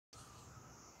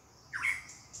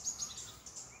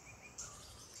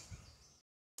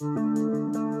Orange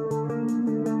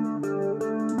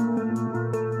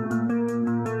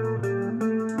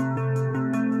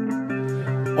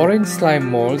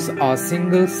slime molds are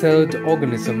single-celled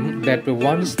organisms that were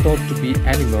once thought to be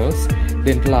animals,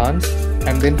 then plants,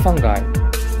 and then fungi.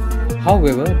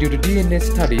 However, due to DNA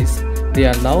studies, they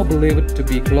are now believed to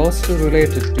be closely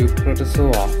related to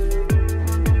protozoa.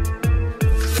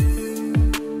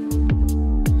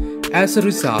 As a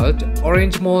result,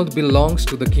 orange mold belongs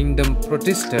to the kingdom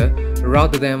Protista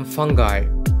rather than fungi.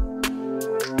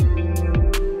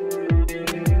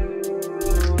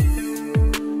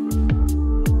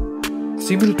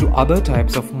 Similar to other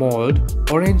types of mold,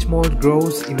 orange mold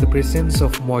grows in the presence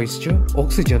of moisture,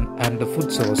 oxygen, and the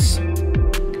food source.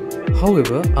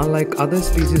 However, unlike other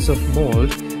species of mold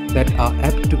that are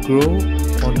apt to grow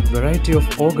on a variety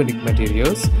of organic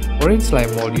materials, orange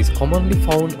slime mold is commonly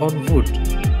found on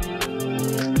wood.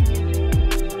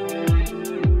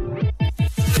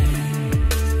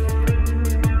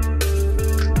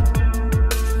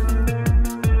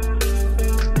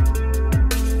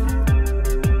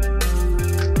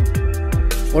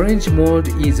 Orange mold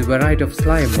is a variety of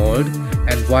slime mold,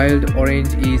 and while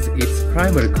orange is its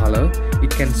primary color, it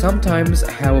can sometimes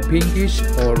have a pinkish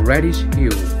or reddish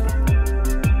hue.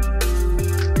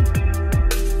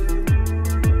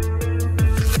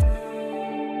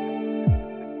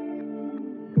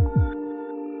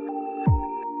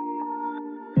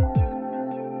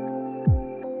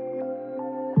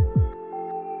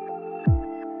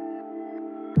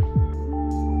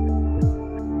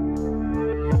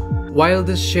 While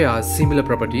they share similar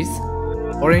properties,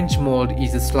 orange mold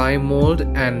is a slime mold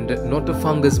and not a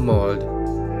fungus mold.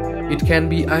 It can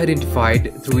be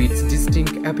identified through its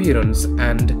distinct appearance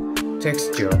and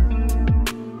texture.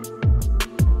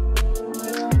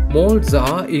 Molds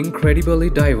are incredibly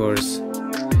diverse.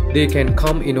 They can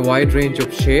come in a wide range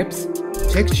of shapes,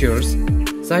 textures,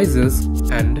 sizes,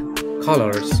 and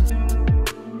colors.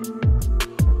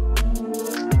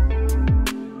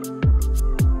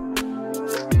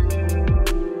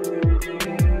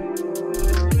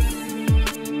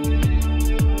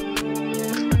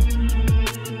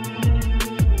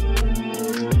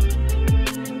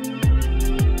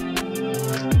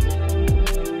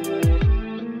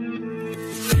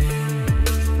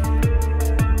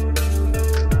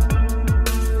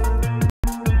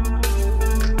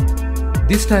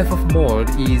 This type of mold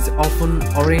is often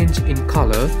orange in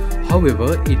color,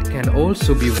 however, it can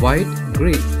also be white,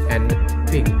 grey, and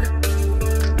pink.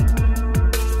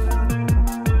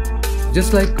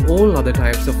 Just like all other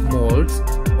types of molds,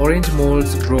 orange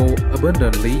molds grow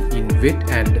abundantly in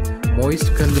wet and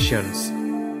moist conditions.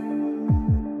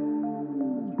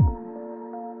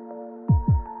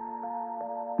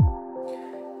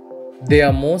 They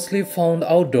are mostly found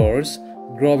outdoors,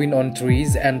 growing on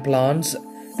trees and plants,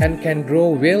 and can grow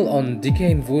well on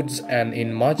decaying woods and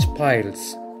in mulch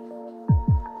piles.